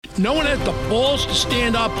No one has the balls to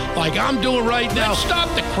stand up like I'm doing right now.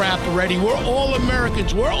 Stop the crap already. We're all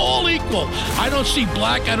Americans. We're all equal. I don't see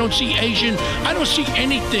black. I don't see Asian. I don't see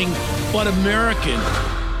anything but American.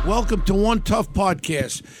 Welcome to One Tough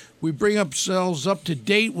Podcast. We bring ourselves up to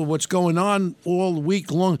date with what's going on all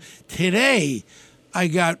week long. Today, I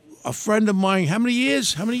got a friend of mine. How many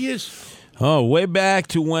years? Oh, way back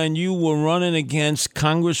to when you were running against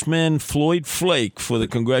Congressman Floyd Flake for the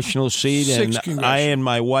congressional seat. And I and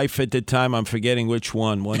my wife at the time, I'm forgetting which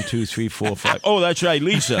one. 1, 2, 3, 4, 5. Oh, that's right,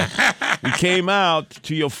 Lisa. We came out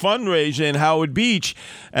to your fundraiser in Howard Beach,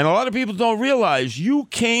 and a lot of people don't realize you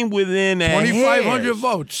came within 2,500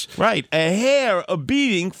 votes. Right, a hair of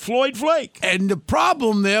beating Floyd Flake. And the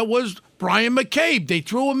problem there was Brian McCabe. They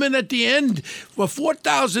threw him in at the end for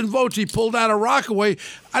 4,000 votes. He pulled out of Rockaway.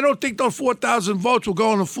 I don't think those 4,000 votes will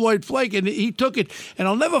go on to Floyd Flake, and he took it. And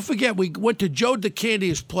I'll never forget, we went to Joe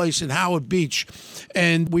DeCandia's place in Howard Beach,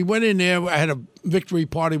 and we went in there. I had a victory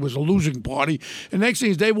party. It was a losing party. And next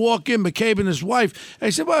thing is they walk in, McCabe and his wife. I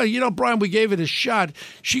said, well, Brian, we gave it a shot.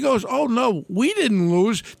 She goes, oh, no, we didn't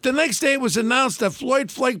lose. The next day it was announced that Floyd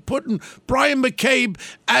Flake putting Brian McCabe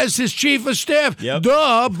as his chief of staff. Yep.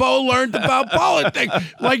 Duh, Bo learned about politics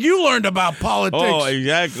like you learned about politics. Oh,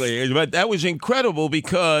 exactly. But that was incredible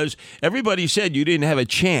because everybody said you didn't have a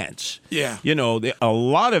chance. Yeah. A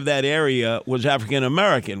lot of that area was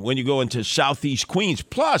African-American when you go into southeast Queens.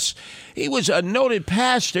 Plus, he was a noted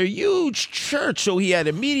pastor, huge church, so he had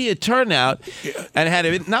immediate turnout. Yeah. And had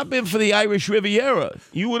it not been for the Irish Riviera,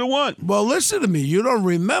 you would have won. Well, listen to me. You don't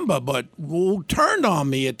remember, but who turned on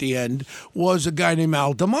me at the end was a guy named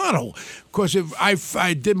Al D'Amato. Because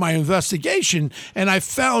I did my investigation, and I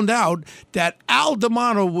found out that Al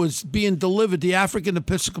D'Amato was being delivered the African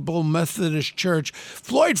Episcopal Methodist Church.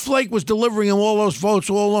 Floyd Flake was delivering him all those votes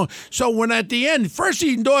all along. So when at the end, first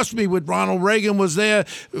he endorsed me with Ronald Reagan was there,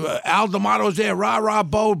 Al D'Amato was there, rah,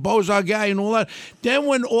 Bo's our guy, and all that. Then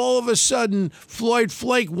when all of a sudden Floyd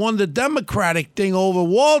Flake won the Democratic thing over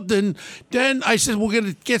Walton, then I said, we're going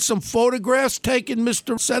to get some photographs taken,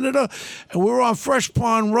 Mr. Senator. And we were on Fresh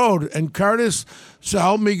Pond Road, and Curtis, so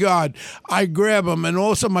help me God, I grab him, and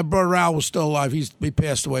all of a sudden my brother Al was still alive. He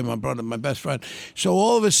passed away, my brother, my best friend. So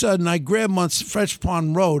all of a sudden I grab him on Fresh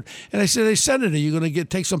Pond Road, and I said, hey, Senator, you going to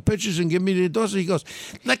take some pictures and give me the endorsement? He goes,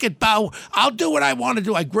 look at Bo, I'll do what I want to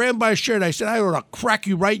do. I grabbed him by his shirt. I said, I ought to crack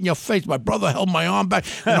you right in your face. My brother held my arm back,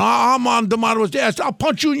 and Armand D'Amato was there. I said, I'll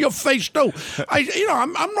punch you in your face, too.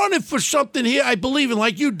 I'm running for something here I believe in,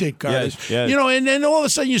 like you did, Curtis. Yes. And then all of a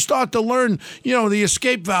sudden you start to learn, the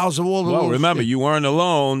escape valves of all the Well, remember, you weren't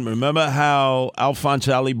alone. Remember how Alphonse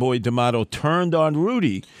Ali Boy D'Amato turned on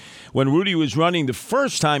Rudy when Rudy was running the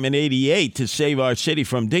first time in '88 to save our city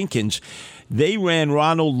from Dinkins. They ran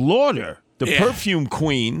Ronald Lauder, the perfume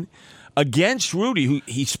queen, against Rudy, who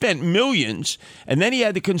he spent millions, and then he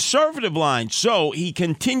had the conservative line. So he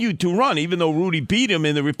continued to run, even though Rudy beat him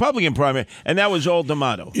in the Republican primary, and that was all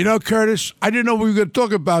D'Amato. Curtis, I didn't know we were going to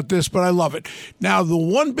talk about this, but I love it. Now, the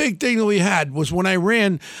one big thing that we had was when I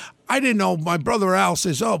ran, I didn't know. My brother Al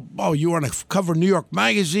says, oh, you want to cover New York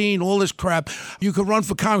Magazine, all this crap. You could run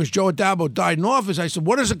for Congress. Joe Adabo died in office. I said,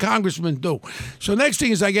 what does a congressman do? So next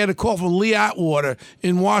thing is I get a call from Lee Atwater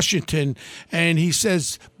in Washington, and he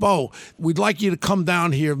says, Bo, we'd like you to come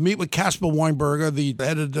down here, meet with Caspar Weinberger, the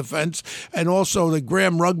head of defense, and also the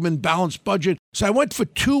Graham Rugman balanced budget. So I went for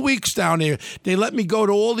 2 weeks down there. They let me go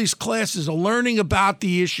to all these classes of learning about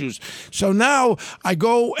the issues. So now I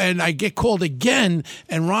go and I get called again,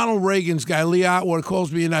 and Ronald Reagan's guy, Lee Atwater,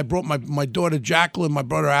 calls me, and I brought my daughter Jacqueline, my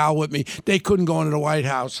brother Al with me. They couldn't go into the White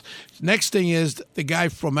House. Next thing is the guy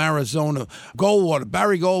from Arizona,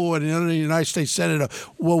 Barry Goldwater, the United States Senator,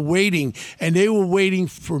 were waiting, and they were waiting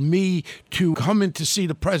for me to come in to see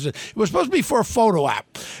the president. It was supposed to be for a photo app,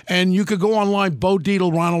 and you could go online, Bo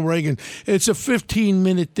Dietl, Ronald Reagan. It's a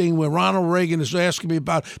 15-minute thing where Ronald Reagan is asking me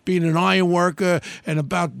about being an iron worker and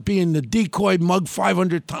about being the decoy mug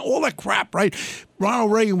 500 times, all that crap, right?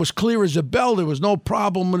 Ronald Reagan was clear as a bell. There was no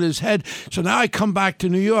problem with his head. So now I come back to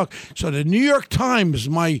New York. So the New York Times,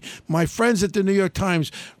 my friends at the New York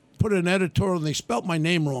Times put an editorial, and they spelt my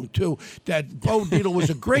name wrong, too, that Bo Dietl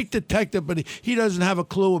was a great detective, but he doesn't have a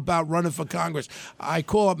clue about running for Congress. I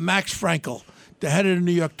call up Max Frankel, the head of the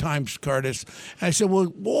New York Times, Curtis. And I said,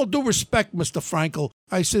 well, all due respect, Mr. Frankel,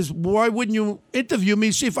 I says, why wouldn't you interview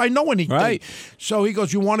me, see if I know anything? Right. So he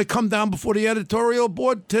goes, you want to come down before the editorial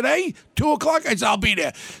board today, 2 o'clock? I said, I'll be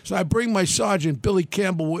there. So I bring my sergeant, Billy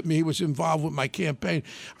Campbell, with me. He was involved with my campaign.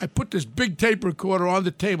 I put this big tape recorder on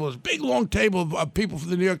the table, this big, long table of people from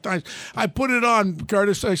the New York Times. I put it on,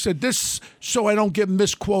 Curtis. I said, this so I don't get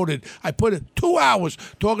misquoted. I put it 2 hours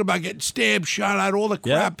talking about getting stabbed, shot at, all the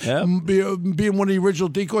crap, being one of the original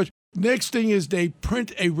decoys. Next thing is they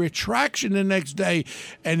print a retraction the next day,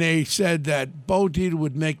 and they said that Bo Dietl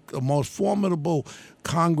would make the most formidable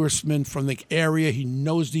congressman from the area. He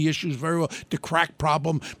knows the issues very well. The crack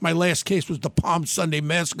problem. My last case was the Palm Sunday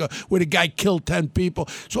massacre where the guy killed 10 people.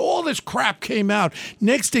 So all this crap came out.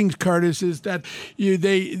 Next thing, Curtis, is that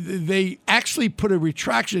they actually put a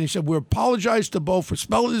retraction. He said, we apologize to Bo for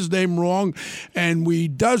spelling his name wrong, and we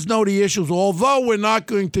does know the issues, although we're not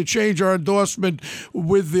going to change our endorsement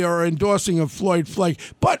with their endorsing of Floyd Flake.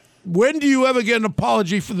 But when do you ever get an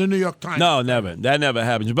apology from the New York Times? No, never. That never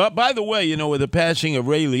happens. But by the way, with the passing of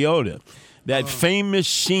Ray Liotta, that famous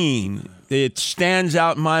scene, it stands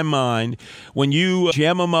out in my mind when you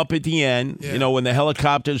jam him up at the end, when the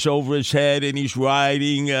helicopter's over his head and he's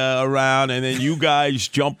riding around, and then you guys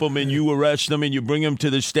jump him and you arrest him and you bring him to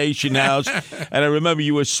the station house. And I remember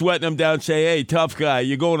you were sweating him down, say, hey, tough guy,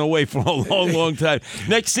 you're going away for a long, long time.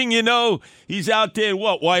 Next thing you know, he's out there,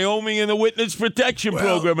 Wyoming in the Witness Protection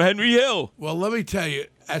Program, Henry Hill. Well, let me tell you,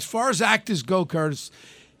 as far as actors go, Curtis,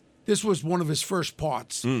 this was one of his first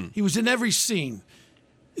parts. He was in every scene.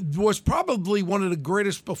 It was probably one of the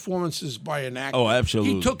greatest performances by an actor. Oh,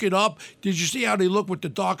 absolutely. He took it up. Did you see how they looked with the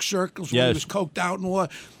dark circles when he was coked out and all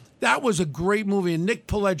that? That was a great movie. And Nick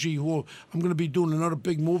Pileggi, who I'm going to be doing another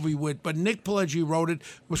big movie with, but Nick Pileggi wrote it.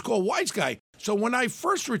 It was called Wise Guy. So when I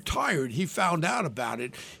first retired, he found out about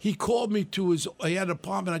it. He called me to he had an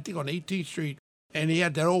apartment, I think, on 18th Street. And he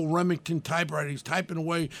had that old Remington typewriter. He's typing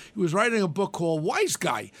away. He was writing a book called Wise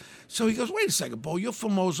Guy. So he goes, wait a second, Bo, you're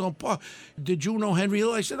from Ozone Park. Did you know Henry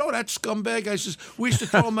Hill? I said, oh, that scumbag. I says, we used to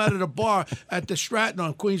throw him out of the bar at the Stratton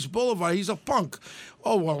on Queens Boulevard. He's a punk.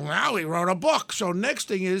 Oh, well, now he wrote a book. So next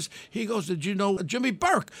thing is, he goes, did you know Jimmy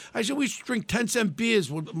Burke? I said, we used to drink 10-cent beers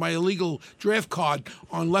with my illegal draft card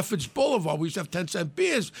on Lefferts Boulevard. We used to have 10-cent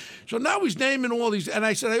beers. So now he's naming all these. And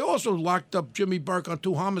I said, I also locked up Jimmy Burke on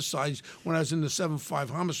 2 homicides when I was in the 7-5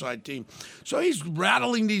 homicide team. So he's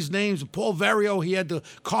rattling these names. Paul Vario, he had the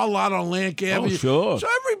car lot on Lank Avenue. Oh, sure. So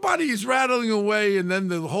everybody is rattling away. And then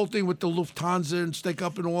the whole thing with the Lufthansa and Stick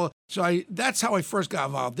Up and all. So that's how I first got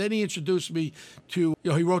involved. Then he introduced me to,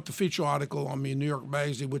 he wrote the feature article on me in New York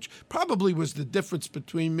Magazine, which probably was the difference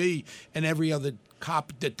between me and every other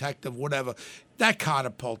cop, detective, whatever. That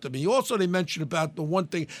catapulted me. Also, they mentioned about the one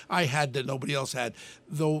thing I had that nobody else had,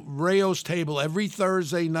 the Rayo's table every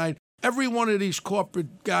Thursday night. Every one of these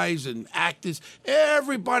corporate guys and actors,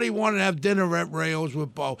 everybody wanted to have dinner at Rayo's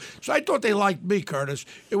with Bo. So I thought they liked me, Curtis.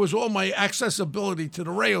 It was all my accessibility to the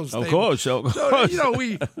Rayo's table. Of course. So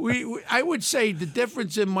we I would say the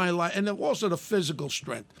difference in my life, and also the physical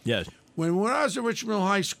strength. Yes. When I was at Richmond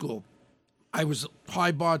High School, I was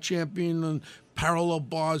high bar champion and parallel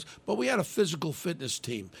bars, but we had a physical fitness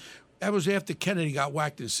team. That was after Kennedy got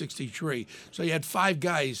whacked in '63. So you had 5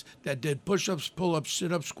 guys that did push-ups, pull-ups,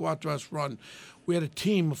 sit-ups, squat, thrust, run. We had a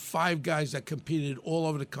team of 5 guys that competed all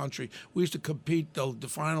over the country. We used to compete the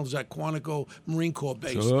finals at Quantico Marine Corps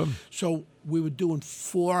Base. Sure. So we were doing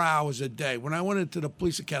 4 hours a day. When I went into the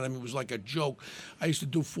police academy, it was like a joke. I used to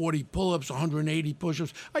do 40 pull-ups, 180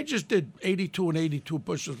 push-ups. I just did 82 and 82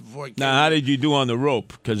 push-ups before I came. Now, how did you do on the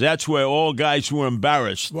rope? Because that's where all guys were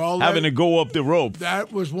embarrassed, having to go up the rope.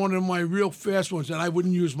 That was one of my real fast ones, and I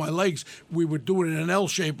wouldn't use my legs. We would do it in an L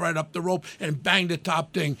shape right up the rope and bang the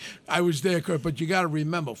top thing. I was there, Kurt, but you got to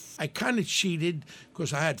remember, I kind of cheated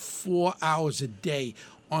because I had 4 hours a day.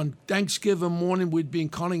 On Thanksgiving morning, we'd be in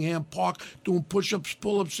Cunningham Park doing push-ups,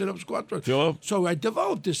 pull-ups, sit-ups, squat. Sure. So I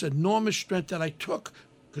developed this enormous strength that I took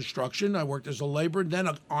construction. I worked as a laborer, then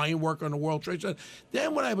iron work on the World Trade Center.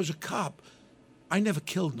 Then when I was a cop, I never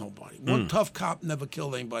killed nobody. One tough cop never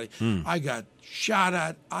killed anybody. I got shot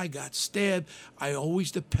at. I got stabbed. I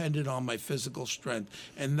always depended on my physical strength.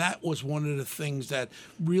 And that was one of the things that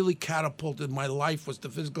really catapulted my life was the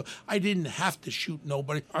physical. I didn't have to shoot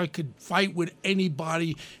nobody. I could fight with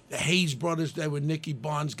anybody. The Hayes brothers, they were Nicky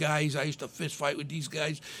Bond's guys. I used to fist fight with these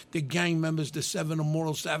guys. The gang members, the 7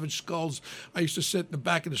 Immortal Savage Skulls. I used to sit in the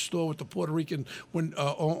back of the store with the Puerto Rican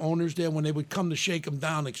owners there. When they would come to shake them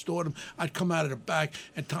down, extort them, I'd come out of the back.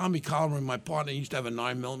 And Tommy Colleran, my partner, he used to have a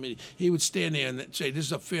 9mm. He would stand there and say, "This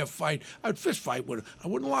is a fair fight." I'd fist fight with him. I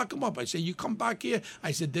wouldn't lock him up. I say, "You come back here."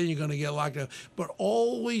 I said, "Then you're going to get locked up." But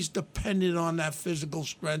always depended on that physical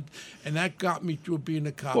strength, and that got me through being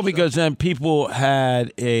a cop. Well, because then people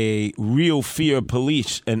had a real fear of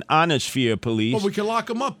police, an honest fear of police. Well, we can lock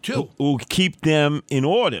them up too. Who keep them in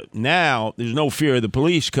order. Now, there's no fear of the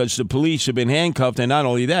police because the police have been handcuffed, and not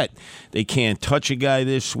only that, they can't touch a guy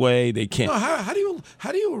this way. They can't. No,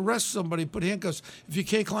 how do you arrest somebody, put handcuffs, if you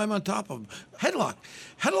can't climb on top of them? Headlock.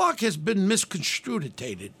 Headlock has been misconstrued.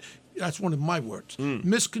 That's one of my words.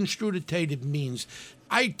 Misconstrued means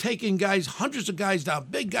I'd taken guys, hundreds of guys down,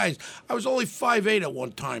 big guys. I was only 5'8" at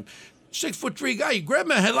one time. 6'3" guy, you grab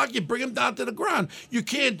him a headlock, you bring him down to the ground. You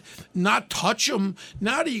can't not touch him.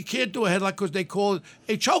 Now you can't do a headlock because they call it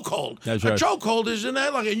a chokehold. That's a right. chokehold is an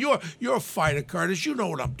headlock, and you're a fighter, Curtis. You know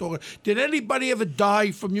what I'm talking. Did anybody ever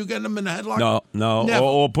die from you getting them in a headlock? No. Never.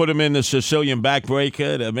 Or put them in the Sicilian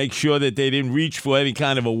backbreaker to make sure that they didn't reach for any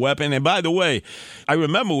kind of a weapon. And by the way, I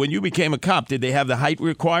remember when you became a cop, did they have the height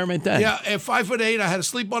requirement then? Yeah, at 5'8", I had to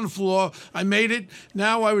sleep on the floor. I made it.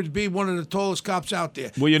 Now I would be one of the tallest cops out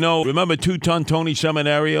there. Well, remember two-ton Tony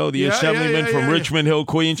Seminario, the assemblyman from Richmond Hill,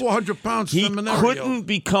 Queens? 400 pounds He Seminario. couldn't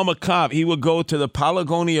become a cop. He would go to the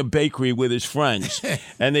Palagonia Bakery with his friends,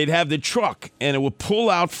 and they'd have the truck, and it would pull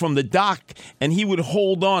out from the dock, and he would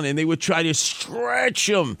hold on, and they would try to stretch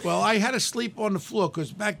him. Well, I had to sleep on the floor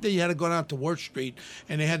because back then you had to go down to Worth Street,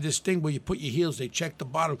 and they had this thing where you put your heels. They checked the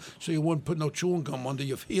bottom so you wouldn't put no chewing gum under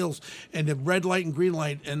your heels, and the red light and green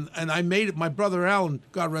light. And I made it. My brother Alan,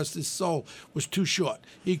 God rest his soul, was too short.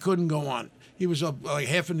 He couldn't go on. He was like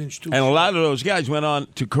half an inch too short. And a lot of those guys went on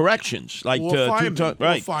to corrections, like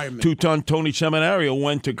two-ton Tony Seminario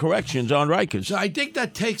went to corrections on Rikers. So I think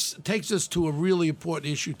that takes us to a really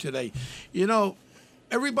important issue today.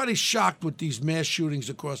 Everybody's shocked with these mass shootings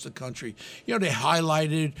across the country. They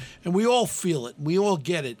highlighted, and we all feel it. We all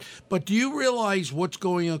get it. But do you realize what's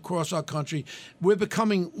going on across our country? We're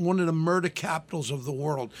becoming one of the murder capitals of the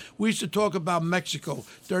world. We used to talk about Mexico,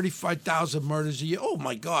 35,000 murders a year. Oh,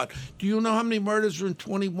 my God. Do you know how many murders were in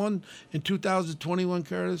 2021,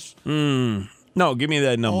 Curtis? No, give me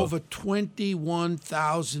that number. Over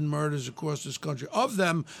 21,000 murders across this country. Of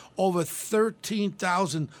them, over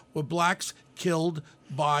 13,000 were blacks killed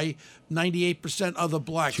by 98% other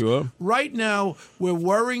blacks. Sure. Right now, we're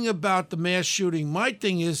worrying about the mass shooting. My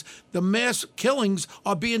thing is the mass killings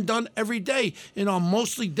are being done every day in our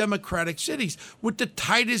mostly democratic cities with the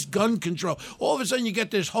tightest gun control. All of a sudden, you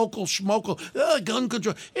get this hokel schmokel, gun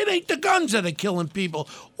control. It ain't the guns that are killing people.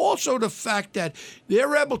 Also, the fact that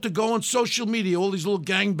they're able to go on social media, all these little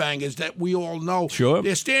gangbangers that we all know. Sure.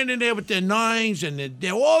 They're standing there with their nines and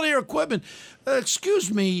they're all their equipment.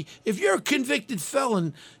 Excuse me, if you're a convicted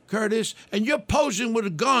felon, Curtis, and you're posing with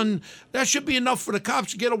a gun, that should be enough for the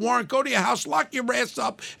cops to get a warrant, go to your house, lock your ass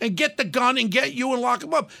up, and get the gun and get you and lock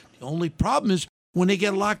them up. The only problem is when they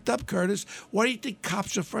get locked up, Curtis, why do you think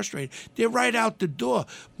cops are frustrated? They're right out the door.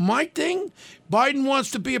 My thing, Biden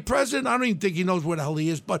wants to be a president. I don't even think he knows where the hell he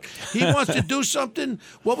is, but he wants to do something.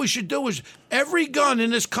 What we should do is every gun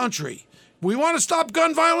in this country, we want to stop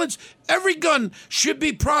gun violence. Every gun should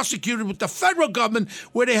be prosecuted with the federal government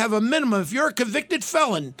where they have a minimum. If you're a convicted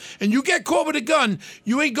felon and you get caught with a gun,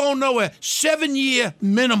 you ain't going nowhere. 7-year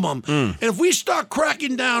minimum. And if we start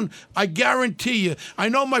cracking down, I guarantee you, I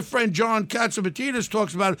know my friend John Katsimatidis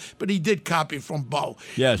talks about it, but he did copy from Bo.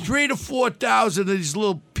 Yes. 3,000 to 4,000 of these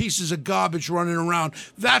little pieces of garbage running around.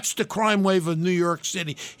 That's the crime wave of New York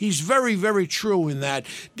City. He's very, very true in that.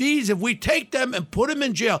 These, if we take them and put them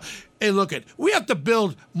in jail, hey, look we have to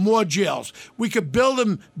build more jails. We could build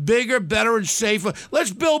them bigger, better, and safer.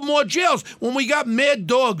 Let's build more jails. When we got mad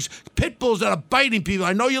dogs, pit bulls that are biting people.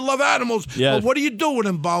 I know you love animals, but what do you do with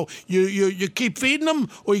them, Bo? You keep feeding them,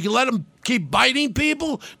 or you can let them keep biting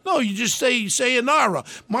people? No, you just say sayonara.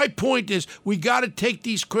 My point is, we got to take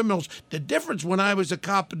these criminals. The difference when I was a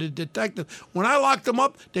cop and a detective, when I locked them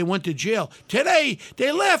up, they went to jail. Today,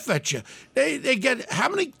 they laugh at you. They get, how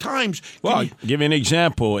many times? Well, give me an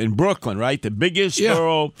example. In Brooklyn, right, the biggest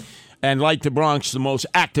borough, and like the Bronx, the most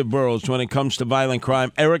active boroughs when it comes to violent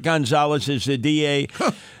crime. Eric Gonzalez is the DA.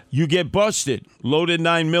 You get busted, loaded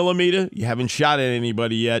 9mm. You haven't shot at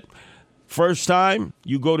anybody yet. First time,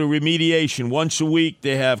 you go to remediation. Once a week,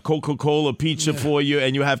 they have Coca-Cola pizza for you,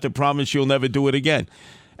 and you have to promise you'll never do it again.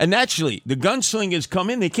 And naturally, the gunslingers come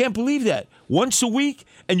in. They can't believe that. Once a week,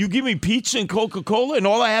 and you give me pizza and Coca-Cola, and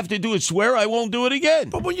all I have to do is swear I won't do it again.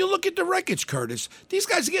 But when you look at the records, Curtis, these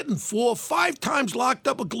guys are getting 4 or 5 times locked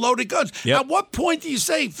up with loaded guns. At what point do you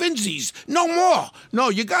say, Finzies, no more? No,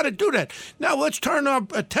 you got to do that. Now, let's turn our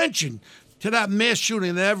attention to that mass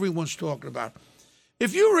shooting that everyone's talking about.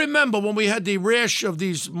 If you remember when we had the rash of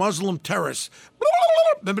these Muslim terrorists,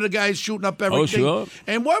 remember the guys shooting up everything? Oh, sure.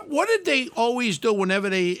 And what did they always do whenever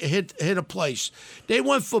they hit a place? They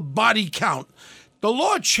went for body count. The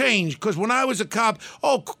law changed because when I was a cop,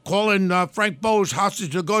 calling Frank Bowe's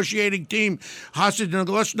hostage negotiating team,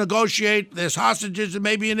 let's negotiate. There's hostages that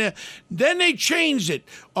may be in there. Then they changed it.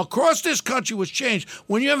 Across this country was changed.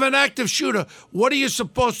 When you have an active shooter, what are you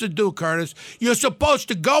supposed to do, Curtis? You're supposed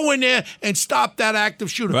to go in there and stop that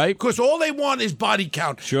active shooter. Right. Because all they want is body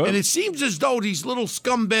count. Sure. And it seems as though these little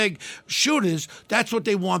scumbag shooters, that's what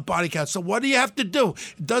they want, body count. So what do you have to do?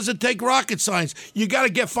 It doesn't take rocket science. You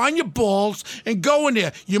got to find your balls and go in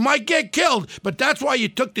there. You might get killed, but that's why you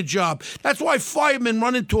took the job. That's why firemen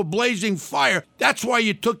run into a blazing fire. That's why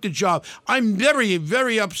you took the job. I'm very,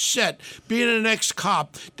 very upset being an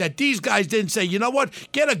ex-cop that these guys didn't say, you know what,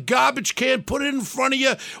 get a garbage can, put it in front of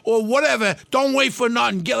you, or whatever. Don't wait for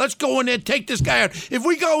nothing. Let's go in there, take this guy out. If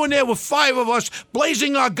we go in there with 5 of us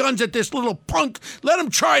blazing our guns at this little punk, let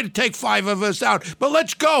him try to take 5 of us out. But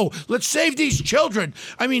let's go. Let's save these children.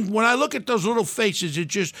 I mean, when I look at those little faces,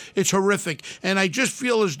 it's horrific. And I just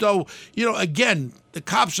feel as though, again, the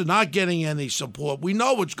cops are not getting any support. We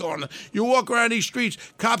know what's going on. You walk around these streets,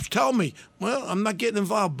 cops tell me, well, I'm not getting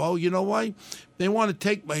involved, Bo. You know why? They want to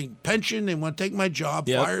take my pension. They want to take my job,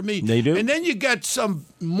 fire me. They do. And then you got some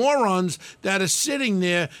morons that are sitting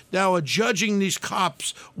there that are judging these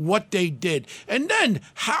cops what they did. And then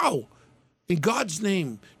how, in God's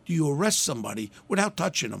name, do you arrest somebody without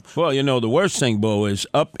touching them? Well, the worst thing, Bo, is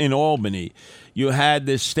up in Albany, you had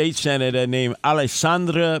this state senator named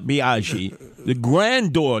Alessandra Biaggi, the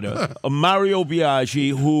granddaughter of Mario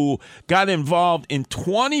Biaggi, who got involved in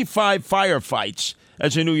 25 firefights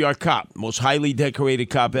as a New York cop, most highly decorated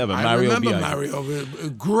cop ever, Mario Biaggi. I remember Mario.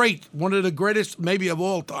 Great. One of the greatest maybe of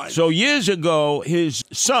all time. So years ago, his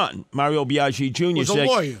son, Mario Biaggi Jr., was a said,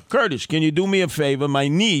 lawyer. Curtis, can you do me a favor? My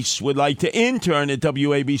niece would like to intern at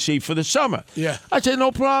WABC for the summer. Yeah. I said,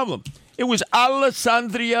 no problem. It was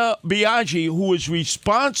Alessandria Biaggi who was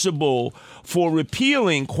responsible for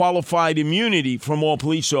repealing qualified immunity from all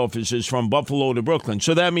police officers from Buffalo to Brooklyn.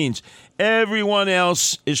 So that means everyone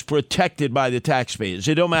else is protected by the taxpayers.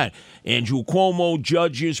 It don't matter. Andrew Cuomo,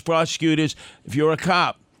 judges, prosecutors. If you're a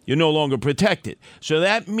cop, you're no longer protected. So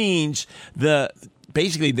that means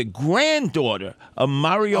basically the granddaughter of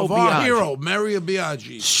Mario of Biaggi. Our hero, Mario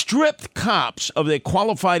Biaggi. Stripped cops of their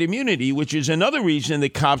qualified immunity, which is another reason the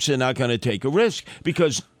cops are not going to take a risk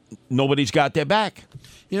because nobody's got their back.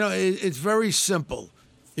 It's very simple.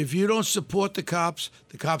 If you don't support the cops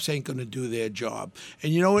ain't going to do their job.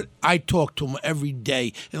 And you know what? I talk to them every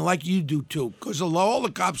day, and like you do too, because all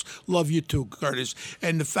the cops love you too, Curtis.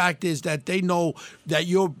 And the fact is that they know that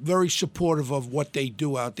you're very supportive of what they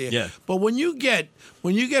do out there. Yeah. But when you get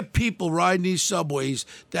people riding these subways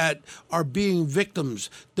that are being victims,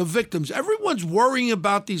 everyone's worrying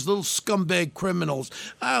about these little scumbag criminals.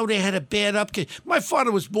 Oh, they had a bad upkeep. My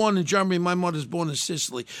father was born in Germany. My mother's born in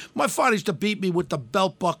Sicily. My father used to beat me with the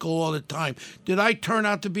belt buckle all the time. Did I turn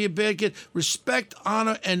out to be a bad kid? Respect,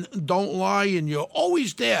 honor, and don't lie, and you're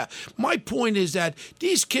always there. My point is that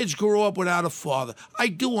these kids grew up without a father. I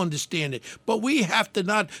do understand it, but we have to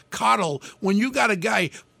not coddle when you got a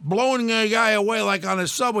guy blowing a guy away like on a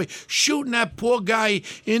subway, shooting that poor guy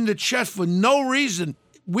in the chest for no reason.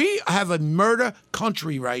 We have a murder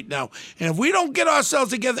country right now. And if we don't get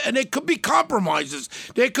ourselves together, and there could be compromises.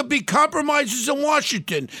 There could be compromises in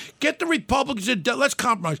Washington. Get the Republicans in. Let's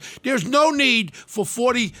compromise. There's no need for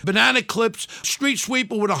 40 banana clips, street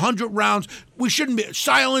sweeper with 100 rounds. We shouldn't be.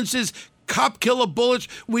 Silences. Cop killer bullets.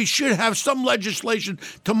 We should have some legislation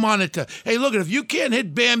to monitor. Hey, look, if you can't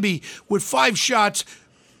hit Bambi with 5 shots,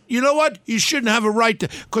 you know what? You shouldn't have a right to.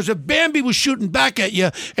 Because if Bambi was shooting back at you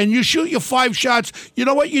and you shoot your 5 shots, you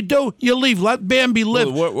know what you do? You leave. Let Bambi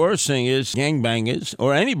live. Well, the worst thing is gangbangers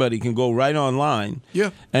or anybody can go right online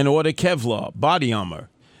and order Kevlar, body armor.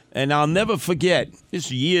 And I'll never forget, this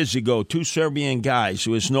is years ago, 2 Serbian guys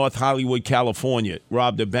who was North Hollywood, California,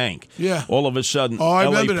 robbed a bank. Yeah. All of a sudden, I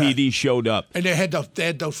remember LAPD that. showed up. And they had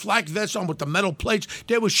those flak vests on with the metal plates.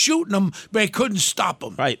 They were shooting them, but they couldn't stop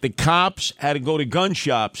them. Right. The cops had to go to gun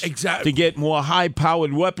shops Exactly. to get more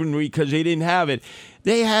high-powered weaponry because they didn't have it.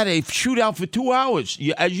 They had a shootout for 2 hours.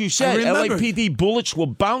 As you said, remember. LAPD bullets were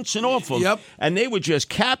bouncing off them. Yep. And they were just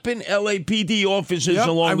capping LAPD officers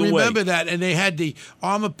along the way. I remember that. And they had the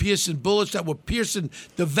armor-piercing bullets that were piercing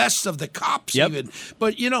the vests of the cops even.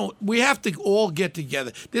 But, we have to all get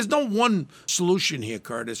together. There's no one solution here,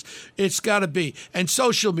 Curtis. It's got to be. And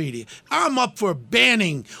social media. I'm up for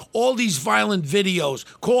banning all these violent videos.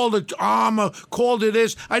 Called it armor, called it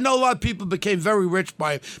this. I know a lot of people became very rich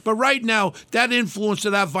by it. But right now, that influence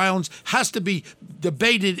of that violence has to be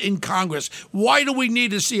debated in Congress. Why do we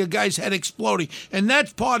need to see a guy's head exploding? And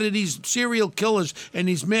that's part of these serial killers and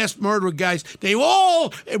these mass murderer guys. They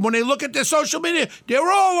all, when they look at their social media,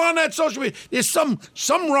 they're all on that social media. There's some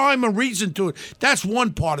rhyme or reason to it. That's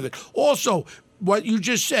one part of it. Also, what you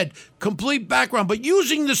just said, complete background, but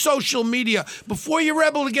using the social media before you're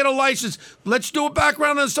able to get a license. Let's do a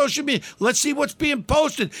background on social media. Let's see what's being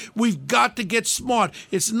posted. We've got to get smart.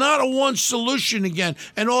 It's not a one solution again.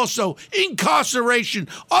 And also incarceration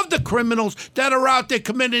of the criminals that are out there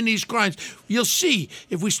committing these crimes. You'll see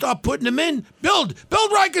if we start putting them in, build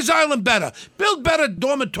Rikers Island better. Build better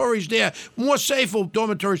dormitories there, more safer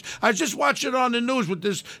dormitories. I was just watching it on the news with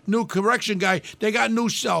this new correction guy. They got new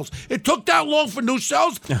cells. It took that long for new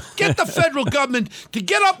cells. Get the federal government to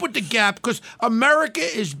get up with the gap because America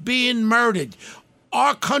is being murdered.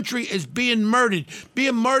 Our country is being murdered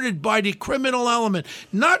by the criminal element,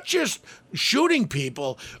 not just shooting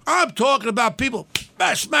people. I'm talking about people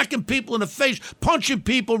smacking people in the face, punching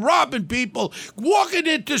people, robbing people, walking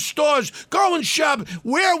into stores, going shopping.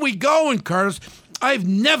 Where are we going, Curtis? I've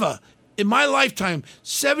never, in my lifetime,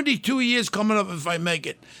 72 years coming up if I make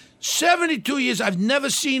it, 72 years, I've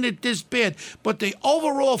never seen it this bad, but the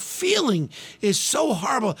overall feeling is so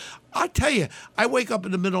horrible. I tell you, I wake up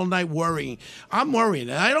in the middle of the night worrying. I'm worrying,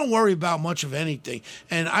 and I don't worry about much of anything,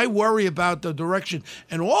 and I worry about the direction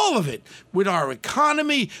and all of it with our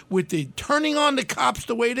economy, with the turning on the cops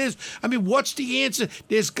the way it is. I mean, what's the answer?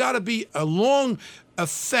 There's got to be a long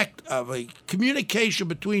effect of a communication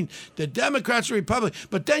between the Democrats and Republicans.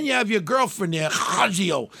 But then you have your girlfriend there,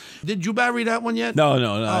 Ocasio. Did you marry that one yet? No.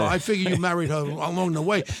 Oh, I figured you married her along the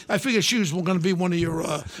way. I figured she was going to be one of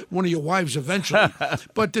your wives eventually.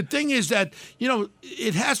 But the thing is that,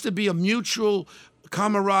 it has to be a mutual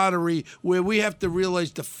camaraderie where we have to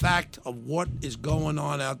realize the fact of what is going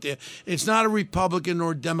on out there. It's not a Republican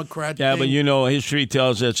or Democrat thing. But history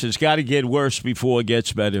tells us it's got to get worse before it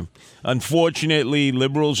gets better. Unfortunately,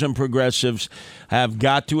 liberals and progressives have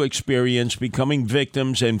got to experience becoming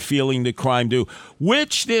victims and feeling the crime due,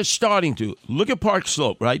 which they're starting to. Look at Park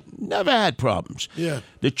Slope, right? Never had problems. Yeah.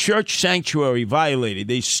 The church sanctuary violated.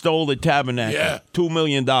 They stole the tabernacle, $2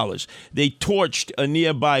 million. They torched a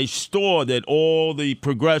nearby store that all the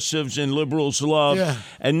progressives and liberals love. Yeah.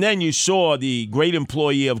 And then you saw the great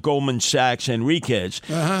employee of Goldman Sachs, Enriquez,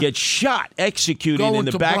 get shot, executed in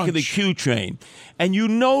the back of the Q train. And you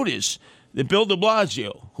notice that Bill de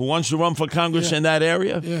Blasio, who wants to run for Congress in that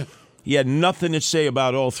area, he had nothing to say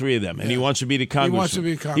about all three of them, and he wants to be the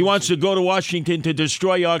congressman. He wants to go to Washington to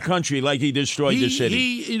destroy our country like he destroyed the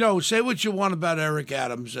city. Say what you want about Eric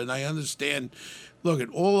Adams, and I understand. Look,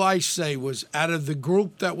 all I say was out of the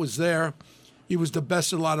group that was there, he was the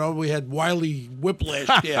best of a lot of. We had Wiley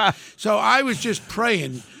Whiplash there. So I was just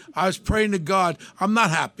praying. I was praying to God. I'm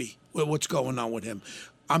not happy with what's going on with him.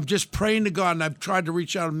 I'm just praying to God, and I've tried to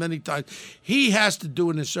reach out many times. He has to do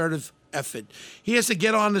an assertive effort. He has to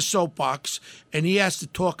get on the soapbox, and he has to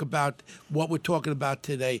talk about what we're talking about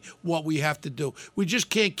today, what we have to do. We just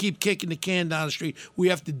can't keep kicking the can down the street. We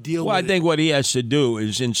have to deal with it. Well, I think what he has to do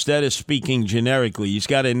is, instead of speaking generically, he's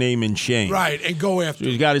got to name and shame. Right, and go after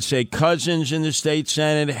So he's got to say Cousins in the state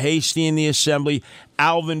Senate, Hasty in the Assembly,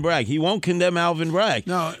 Alvin Bragg. He won't condemn Alvin Bragg.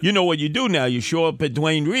 No. You know what you do now? You show up at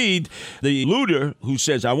Duane Reade, the looter who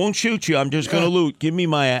says, I won't shoot you, I'm just going to loot. Give me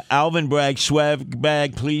my Alvin Bragg swag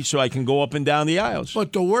bag, please, so I can go up and down the aisles.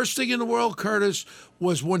 But the worst thing in the world, Curtis,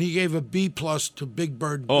 was when he gave a B+ to Big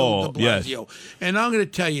Bird Bill de Blasio. Yes. And I'm going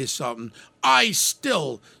to tell you something. I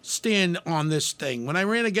still stand on this thing. When I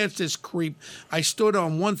ran against this creep, I stood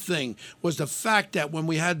on one thing, was the fact that when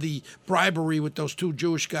we had the bribery with those two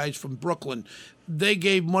Jewish guys from Brooklyn, they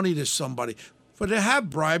gave money to somebody. But to have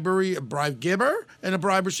bribery, a bribe giver and a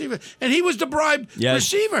bribe receiver. And he was the bribe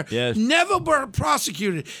receiver. Yes. Never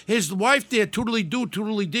prosecuted. His wife there,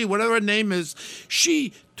 Toodly-Dee, whatever her name is,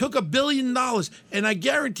 she took $1 billion. And I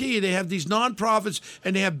guarantee you they have these nonprofits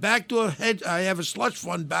and they have backdoor head. I have a slush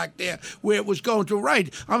fund back there where it was going to.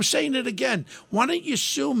 Right. I'm saying it again. Why don't you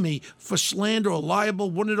sue me for slander or libel?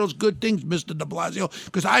 One of those good things, Mr. de Blasio,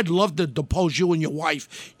 because I'd love to depose you and your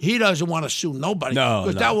wife. He doesn't want to sue nobody. No.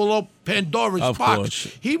 Because that will open Pandora's box.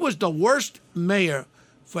 Course. He was the worst mayor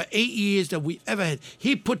for 8 years that we ever had.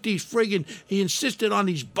 He put he insisted on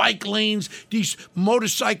these bike lanes, these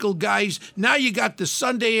motorcycle guys. Now you got the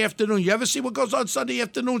Sunday afternoon. You ever see what goes on Sunday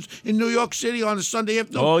afternoons in New York City on a Sunday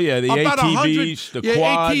afternoon? Oh, yeah, the About ATVs, the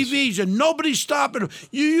quads. ATVs, and nobody's stopping them.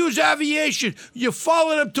 You use aviation. You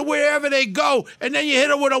follow them to wherever they go, and then you hit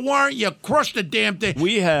them with a warrant. You crush the damn thing.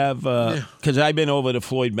 We have, because I've been over to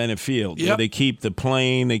Floyd Bennett Field, where they keep the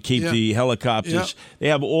plane, they keep the helicopters. Yep. They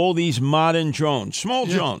have all these modern drones, small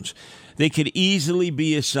drones. They could easily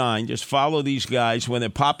be assigned. Just follow these guys when they're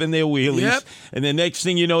popping their wheelies. And the next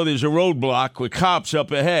thing you know, there's a roadblock with cops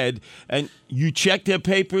up ahead. And you check their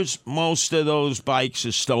papers, most of those bikes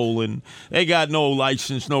are stolen. They got no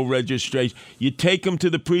license, no registration. You take them to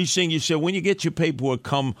the precinct. You say, when you get your paperwork,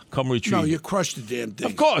 come retrieve No, it. you crush the damn thing.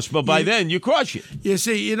 Of course, but by then, you crush it. You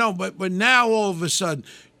see, but now all of a sudden,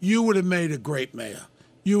 you would have made a great mayor.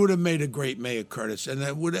 You would have made a great mayor, Curtis. And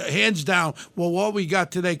that would hands down, what we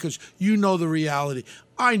got today, because you know the reality.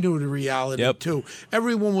 I knew the reality, too.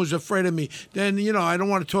 Everyone was afraid of me. Then, I don't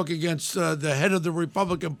want to talk against the head of the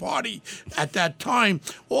Republican Party at that time.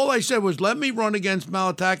 All I said was, let me run against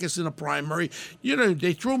Malatakis in a primary.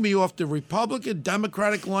 They threw me off the Republican,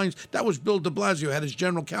 Democratic lines. That was Bill de Blasio, had his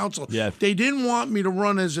general counsel. Yeah. They didn't want me to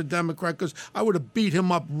run as a Democrat because I would have beat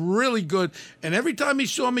him up really good. And every time he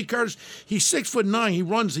saw me, Curtis, he's 6'9". He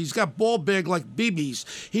runs. He's got ball bag like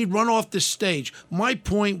BBs. He'd run off the stage. My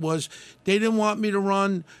point was, they didn't want me to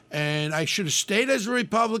run, and I should have stayed as a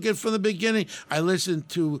Republican from the beginning. I listened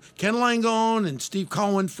to Ken Langone and Steve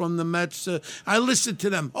Cohen from the Mets. I listened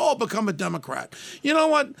to them. Oh, become a Democrat. You know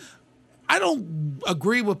what? I don't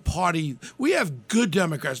agree with party. We have good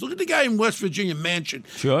Democrats. Look at the guy in West Virginia, Manchin.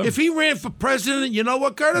 Sure. If he ran for president, you know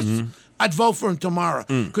what, Curtis? I'd vote for him tomorrow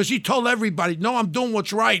because he told everybody, no, I'm doing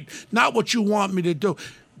what's right, not what you want me to do.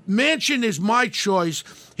 Manchin is my choice.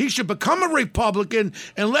 He should become a Republican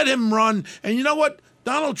and let him run. And you know what?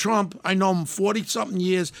 Donald Trump, I know him 40-something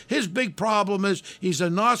years. His big problem is he's a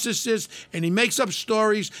narcissist and he makes up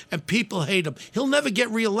stories and people hate him. He'll never get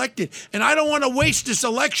reelected. And I don't want to waste this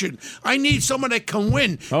election. I need someone that can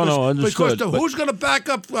win. Oh, no, understood. Because who's going to back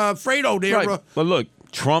up Fredo there? Right. But look,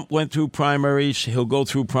 Trump went through primaries. He'll go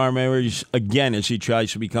through primaries again as he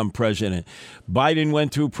tries to become president. Biden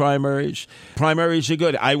went through primaries. Primaries are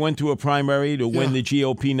good. I went through a primary to win the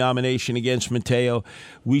GOP nomination against Mateo.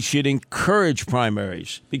 We should encourage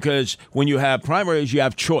primaries because when you have primaries, you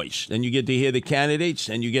have choice. And you get to hear the candidates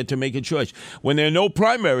and you get to make a choice. When there are no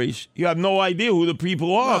primaries, you have no idea who the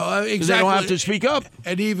people are because they don't have to speak up.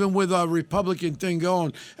 And even with a Republican thing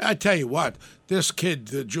going, I tell you what, this kid,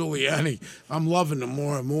 Giuliani, I'm loving him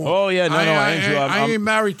more and more. Oh, yeah, Andrew. I ain't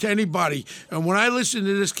married to anybody. And when I listen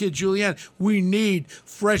to this kid, Giuliani, we need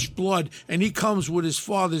fresh blood. And he comes with his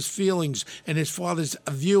father's feelings and his father's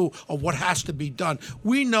view of what has to be done.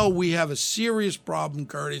 We know we have a serious problem,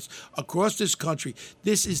 Curtis, across this country.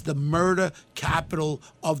 This is the murder capital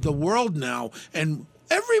of the world now. And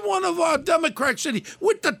every one of our Democrat city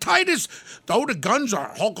with the tightest, though the guns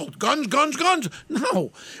are guns.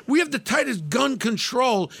 No, we have the tightest gun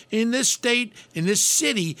control in this state, in this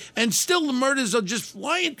city, and still the murders are just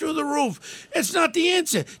flying through the roof. It's not the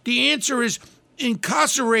answer. The answer is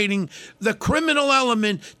incarcerating the criminal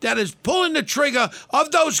element that is pulling the trigger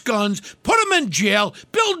of those guns, put them in jail,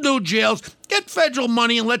 build new jails, get federal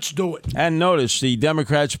money, and let's do it. And notice the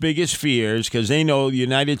Democrats' biggest fears, because they know the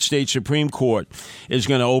United States Supreme Court is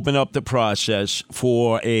going to open up the process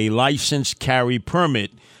for a licensed carry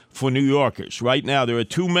permit for New Yorkers. Right now, there are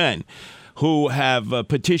two men who have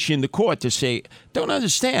petitioned the court to say, don't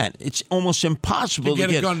understand, it's almost impossible to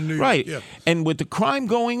get a gun in New York. Right. Yeah. And with the crime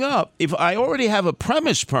going up, if I already have a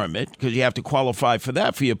premise permit, because you have to qualify for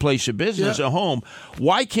that for your place of business or home,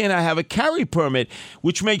 why can't I have a carry permit,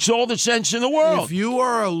 which makes all the sense in the world? If you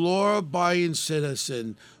are a law-abiding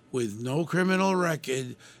citizen with no criminal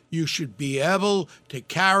record, you should be able to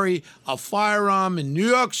carry a firearm in New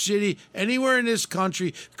York City, anywhere in this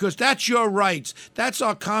country, because that's your rights. That's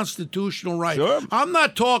our constitutional right. Sure. I'm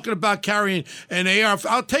not talking about carrying an AR.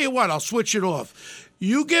 I'll tell you what, I'll switch it off.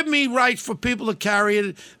 You give me rights for people to carry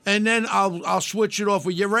it, and then I'll switch it off.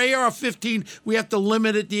 With your AR-15, we have to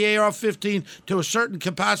limit it, the AR-15, to a certain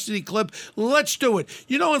capacity clip. Let's do it.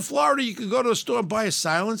 You know, in Florida, you can go to a store and buy a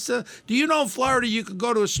silencer. Do you know in Florida you can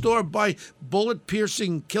go to a store and buy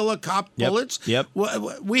bullet-piercing killer cop bullets? Yep.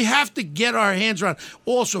 We have to get our hands around.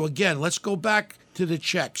 Also, again, let's go back to the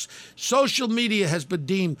checks. Social media has been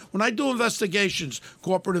deemed, when I do investigations,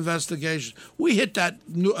 corporate investigations, we hit that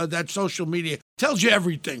social media Tells you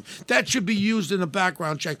everything. That should be used in a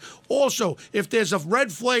background check. Also, if there's a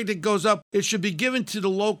red flag that goes up, it should be given to the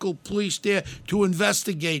local police there to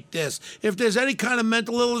investigate this. If there's any kind of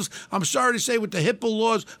mental illness, I'm sorry to say with the HIPAA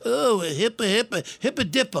laws, HIPAA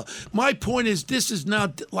dipper. My point is this is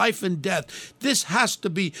now life and death. This has to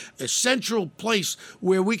be a central place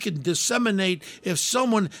where we can disseminate if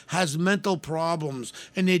someone has mental problems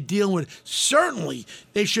and they're dealing with. Certainly,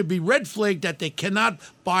 they should be red flagged that they cannot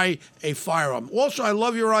buy a firearm. Also, I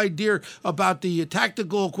love your idea about the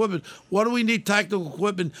tactical equipment. What do we need tactical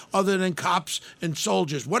equipment other than cops and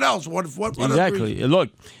soldiers? What else? What Exactly.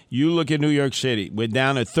 Look, you look at New York City. We're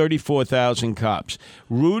down at 34,000 cops.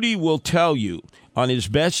 Rudy will tell you on his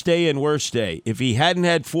best day and worst day, if he hadn't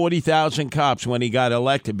had 40,000 cops when he got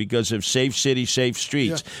elected because of Safe City, Safe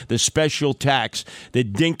Streets, the special tax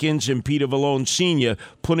that Dinkins and Peter Vallone Sr.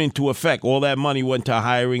 put into effect, all that money went to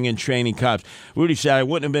hiring and training cops. Rudy said, I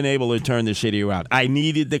wouldn't have been able to turn the city around. I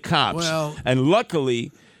needed the cops. And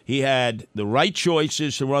luckily, he had the right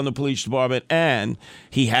choices to run the police department, and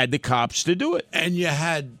he had the cops to do it. And you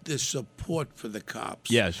had the support for the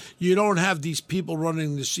cops. Yes. You don't have these people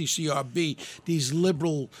running the CCRB, these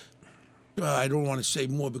liberal. I don't want to say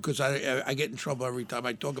more because I get in trouble every time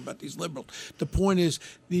I talk about these liberals. The point is,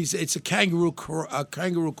 it's a kangaroo court.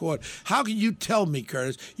 How can you tell me,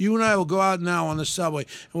 Curtis? You and I will go out now on the subway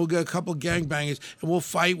and we'll get a couple of gangbangers and we'll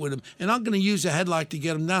fight with them. And I'm going to use a headlock to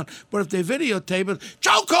get them down. But if they videotape it,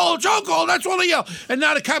 chokehold, that's what they yell. And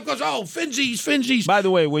now the cop goes, oh, Finzies. By the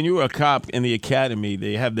way, when you were a cop in the academy,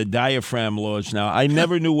 they have the diaphragm laws now. I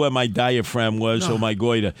never knew where my diaphragm was or my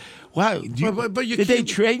goiter. Wow. But you did they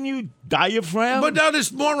train you diaphragm? But now this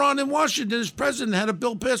moron in Washington, this president, had a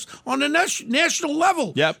bill passed on the national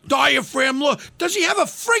level. Yep. Diaphragm law. Does he have a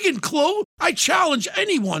friggin' clue? I challenge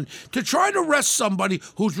anyone to try to arrest somebody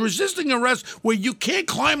who's resisting arrest where you can't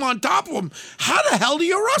climb on top of him. How the hell do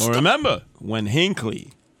you arrest him? Remember, when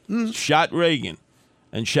Hinckley shot Reagan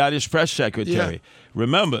and shot his press secretary,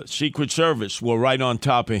 remember, Secret Service were right on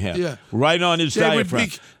top of him, right on his diaphragm.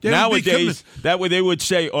 Nowadays, that way they would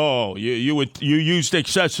say, "Oh, you used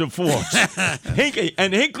excessive force."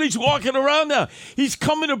 Hinckley's walking around now. He's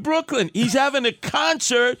coming to Brooklyn. He's having a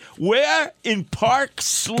concert where in Park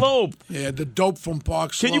Slope. Yeah, the dope from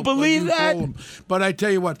Park Slope. Can you believe that? But I tell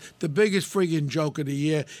you what, the biggest friggin' joke of the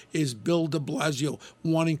year is Bill de Blasio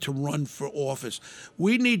wanting to run for office.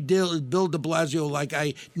 We need Bill de Blasio like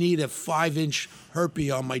I need a 5-inch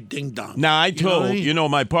herpy on my ding-dong. Now, I told,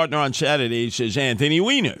 my partner on Saturday says Anthony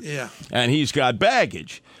Weiner. Yeah. And he's got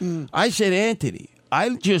baggage. I said, Anthony,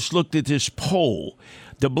 I just looked at this poll.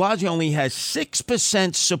 De Blasio only has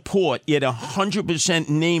 6% support, yet 100%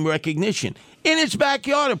 name recognition in his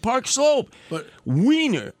backyard at Park Slope. But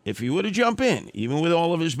Weiner, if he were to jump in, even with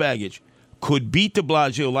all of his baggage, could beat de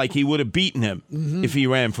Blasio like he would have beaten him if he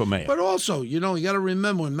ran for mayor. But also, you got to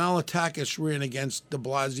remember when Malatakis ran against de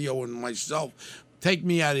Blasio and myself, take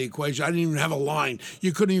me out of the equation. I didn't even have a line.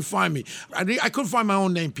 You couldn't even find me. I couldn't find my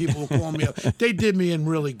own name. People would call me up. They did me in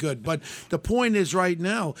really good. But the point is right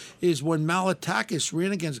now is when Malatakis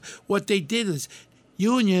ran against, what they did is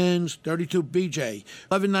unions, 32 BJ,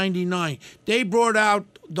 1199, they brought out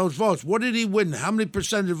those votes. What did he win? How many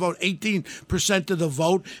percent of the vote? 18% of the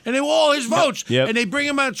vote. And they were all his votes. Yep. And they bring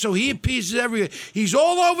him out so he appeases everyone. He's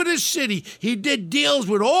all over this city. He did deals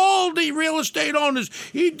with all the real estate owners.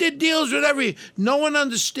 He did deals with no one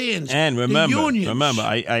understands. And remember,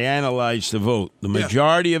 I analyzed the vote. The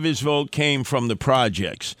majority of his vote came from the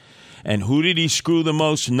projects. And who did he screw the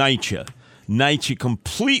most? NYCHA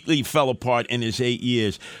completely fell apart in his 8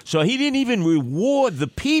 years. So he didn't even reward the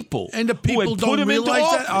people. And the people who had don't put him realize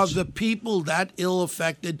into that? office. Are the people that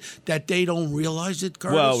ill-affected that they don't realize it,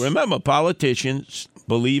 Curtis? Well, remember, politicians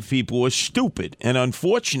believe people are stupid. And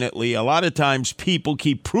unfortunately, a lot of times people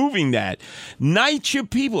keep proving that. NYCHA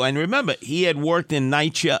people, and remember, he had worked in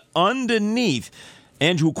NYCHA underneath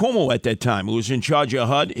Andrew Cuomo at that time, who was in charge of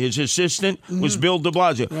HUD. His assistant was Bill de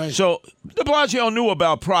Blasio. Right. So de Blasio knew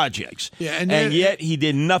about projects, and yet he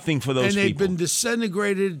did nothing for those people. And they've been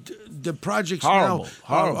disintegrated. The projects horrible.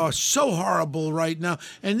 are so horrible right now.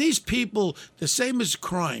 And these people, the same as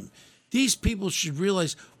crime, these people should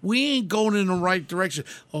realize we ain't going in the right direction.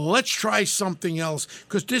 Let's try something else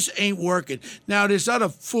because this ain't working. Now, there's other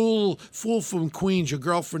fool from Queens, your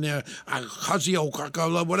girlfriend there,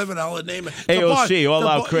 Hazio, whatever the hell her name is. AOC, all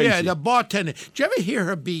out crazy. Yeah, the bartender. Did you ever hear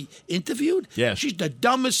her be interviewed? Yes. She's the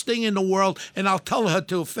dumbest thing in the world, and I'll tell her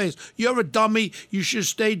to her face. You're a dummy. You should have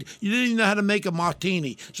stayed. You didn't even know how to make a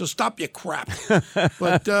martini, so stop your crap.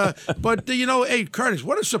 But hey, Curtis,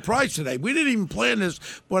 what a surprise today. We didn't even plan this,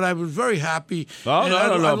 but I was very happy. Oh,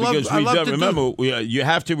 no. well, love, because I love to remember, you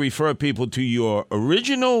have to refer people to your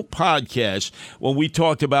original podcast when we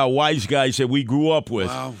talked about wise guys that we grew up with.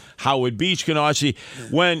 Wow. Howard Beach, Canarsie.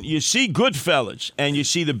 When you see Goodfellas and you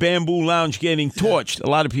see the Bamboo Lounge getting torched, a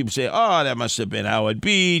lot of people say, oh, that must have been Howard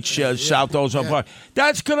Beach, South Ozone Park.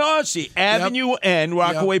 That's Canarsie, Avenue N,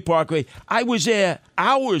 Rockaway Parkway. I was there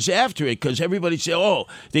hours after it because everybody said, oh,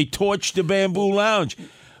 they torched the Bamboo Lounge.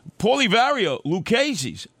 Paulie Vario,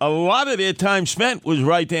 Lucchese's, a lot of their time spent was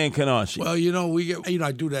right there in Canarsie. Well,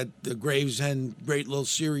 I do the Gravesend great little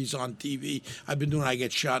series on TV. I've been doing. I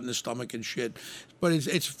get shot in the stomach and shit, but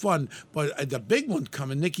it's fun. But the big one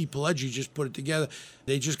coming, Nikki Pileggi just put it together.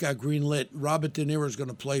 They just got greenlit. Robert De Niro is going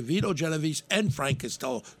to play Vito Genovese and Frank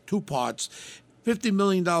Costello, 2 parts. $50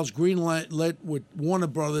 million greenlit with Warner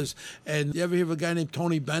Brothers. And you ever hear of a guy named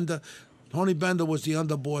Tony Bender? Tony Bender was the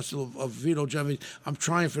underboss of Vito Genovese. I'm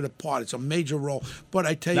trying for the part. It's a major role. But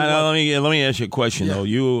I tell you what. Let me ask you a question, though.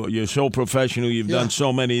 You're so professional. You've done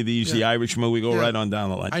so many of these. The Irishman, we go right on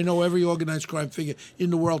down the line. I know every organized crime figure in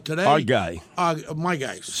the world today. Our guy. My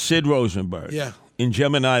guys. Sid Rosenberg. Yeah. In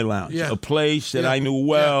Gemini Lounge, a place that I knew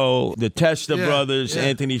well. The Testa brothers,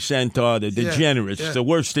 Anthony Centaur, the degenerates, the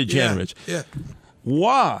worst degenerates. Yeah.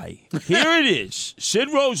 Why? Here it is. Sid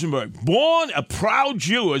Rosenberg, born a proud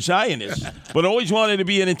Jew, a Zionist, but always wanted to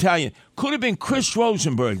be an Italian. Could have been Chris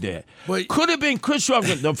Rosenberg there. Could have been Chris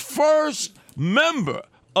Rosenberg, the first member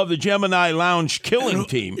of the Gemini Lounge killing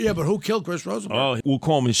team. Yeah, but who killed Chris Rosenberg? Oh, we'll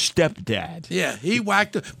call him his stepdad. Yeah, he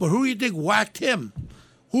whacked him. But who do you think whacked him?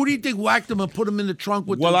 Who do you think whacked him and put him in the trunk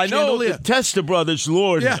with the chandelier? Well, I know the Testa brothers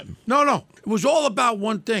lured him. No. It was all about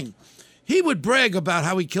one thing. He would brag about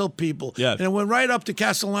how he killed people. Yeah. And it went right up to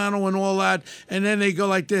Castellano and all that. And then they go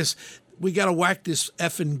like this. We got to whack this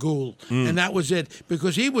effing ghoul. And that was it.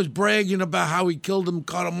 Because he was bragging about how he killed him,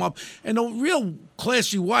 cut him up. And the real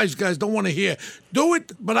classy wise guys don't want to hear, do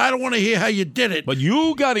it, but I don't want to hear how you did it. But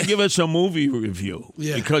you got to give us a movie review.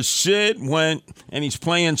 Yeah. Because Sid went and he's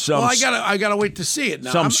playing some... Well, I gotta wait to see it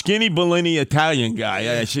now. Some skinny Bellini Italian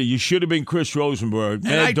guy. I said, you should have been Chris Rosenberg.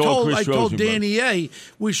 And I told Danny A.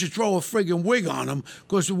 we should throw a friggin' wig on him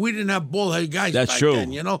because we didn't have bald-headed guys back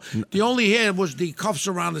then, you know? The only hair was the cuffs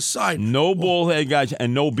around the side. No bald-headed guys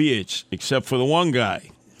and no beards, except for the one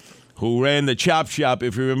guy who ran the chop shop,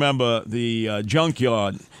 if you remember, the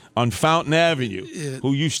junkyard on Fountain Avenue,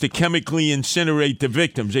 who used to chemically incinerate the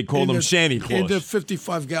victims. They called him Santa Claus. In the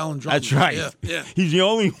 55-gallon drum. That's right. Yeah. He's the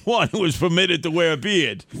only one who was permitted to wear a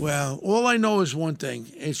beard. Well, all I know is one thing.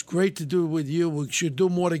 It's great to do it with you. We should do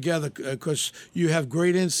more together because you have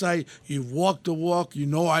great insight. You've walked the walk. You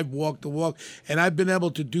know I've walked the walk. And I've been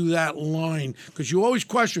able to do that line because you always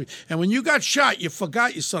question me. And when you got shot, you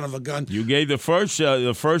forgot, you son of a gun. You gave the first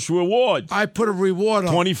reward. I put a reward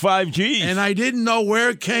on 25 G's. And I didn't know where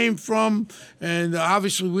it came from, and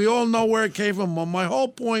obviously we all know where it came from. But my whole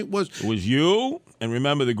point was... It was you, and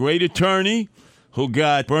remember the great attorney who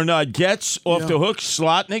got Bernard Goetz off the hook,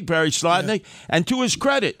 Barry Slotnick, and to his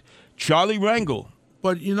credit, Charlie Rangel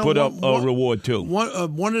put up a reward too.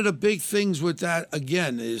 One of the big things with that,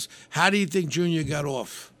 again, is how do you think Junior got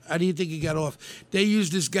off? How do you think he got off? They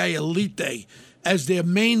used this guy, Elite, as their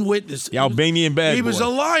main witness. The Albanian bad boy. He was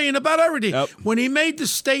lying about everything. Yep. When he made the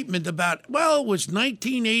statement about, it was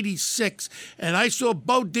 1986, and I saw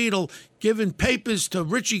Bo Dietl giving papers to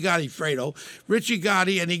Richie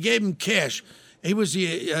Gotti, and he gave him cash. He was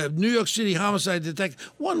the New York City homicide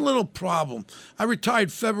detective. One little problem. I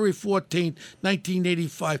retired February 14,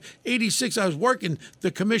 1985. 86, I was working the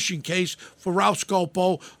commission case for Ralph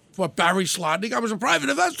Scopo, for Barry Slotnick. I was a private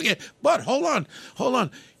investigator. But hold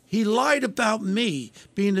on. He lied about me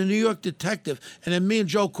being a New York detective, and then me and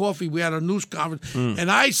Joe Coffey, we had a news conference,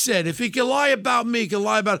 and I said, if he can lie about me, he can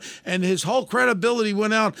lie about it. And his whole credibility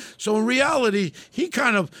went out. So in reality,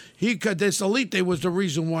 this Elite was the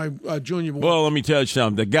reason why Junior won. Well, let me tell you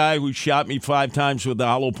something. The guy who shot me 5 times with the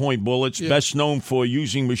hollow point bullets, best known for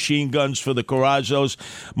using machine guns for the Corazos,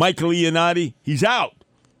 Michael Leonardi, he's out.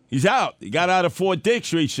 He's out. He got out of Fort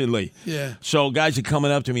Dix recently. Yeah. So guys are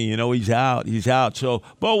coming up to me, he's out. He's out. So,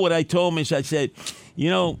 Bo, what I told him is I said,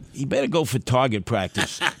 he better go for target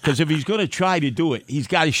practice. Because if he's going to try to do it, he's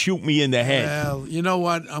got to shoot me in the head. Well, you know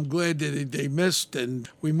what? I'm glad that they missed, and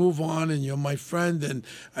we move on, and you're my friend, and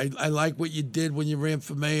I like what you did when you ran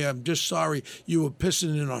for mayor. I'm just sorry you were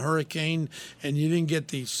pissing in a hurricane, and you didn't get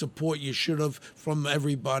the support you should have from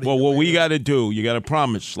everybody. Well, what we got to do, you got to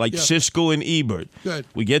promise, like Siskel and Ebert. Good.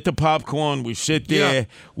 We get the popcorn, we sit there,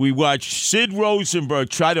 we watch Sid Rosenberg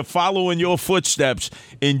try to follow in your footsteps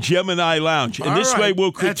in Gemini Lounge. And this way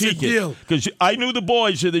we'll critique it. Because I knew the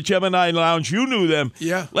boys to the Gemini Lounge. You knew them.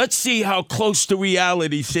 Yeah. Let's see how close to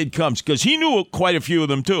reality Sid comes, because he knew quite a few of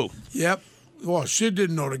them, too. Yep. Well, Sid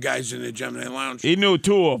didn't know the guys in the Gemini Lounge. He knew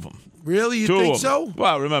 2 of them. Really? You Two think of 'em. so?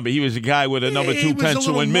 Well, remember, he was a guy with a number 2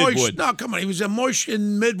 pencil in Midwood. No, come on. He was a moist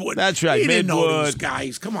in Midwood. That's right, He didn't know Midwood. these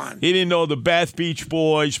guys. Come on. He didn't know the Bath Beach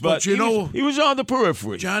Boys, but you know- he was on the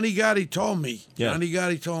periphery. Johnny Gotti told me. Yeah. Johnny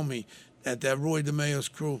Gotti told me that Roy DeMeo's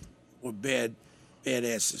crew were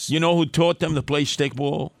badasses. You know who taught them to play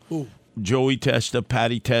stickball? Who? Joey Testa,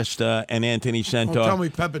 Patty Testa, and Anthony Don't Centaur. tell me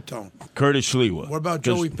Pepitone. Curtis Lewa. What about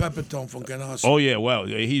 'Cause- Joey Pepitone from Canarsie? Oh, yeah, well,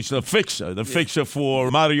 he's the fixer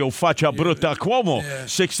for Mario Faccia Brutta Cuomo, Yeah.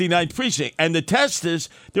 69th Precinct. And the Testas,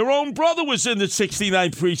 their own brother was in the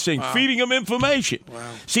 69th Precinct, feeding them information. Wow.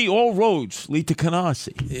 See, all roads lead to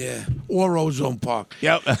Canarsie. Yeah. Or Ozone Park.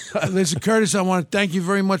 Yep. Listen, Curtis, I want to thank you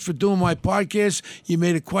very much for doing my podcast. You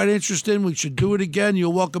made it quite interesting. We should do it again. You're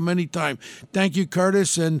welcome anytime. Thank you,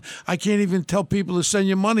 Curtis. And I can't even tell people to send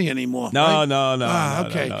you money anymore. No, right? no.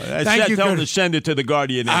 Okay. No. Thank you, Tell them to Curtis. send it to the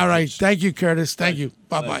Guardian. All right. Angels. Thank you, Curtis. Thank you.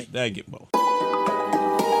 Bye-bye. Thank you, Bo.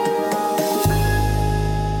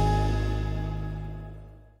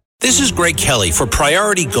 This is Greg Kelly for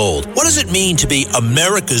Priority Gold. What does it mean to be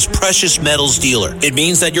America's precious metals dealer? It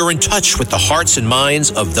means that you're in touch with the hearts and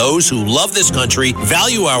minds of those who love this country,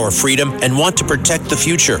 value our freedom, and want to protect the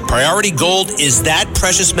future. Priority Gold is that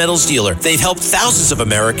precious metals dealer. They've helped thousands of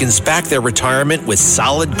Americans back their retirement with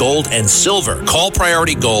solid gold and silver. Call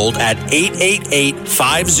Priority Gold at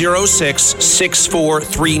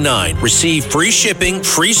 888-506-6439. Receive free shipping,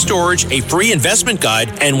 free storage, a free investment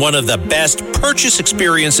guide, and one of the best purchase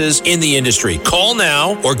experiences in the industry. Call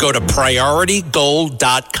now or go to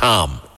PriorityGold.com.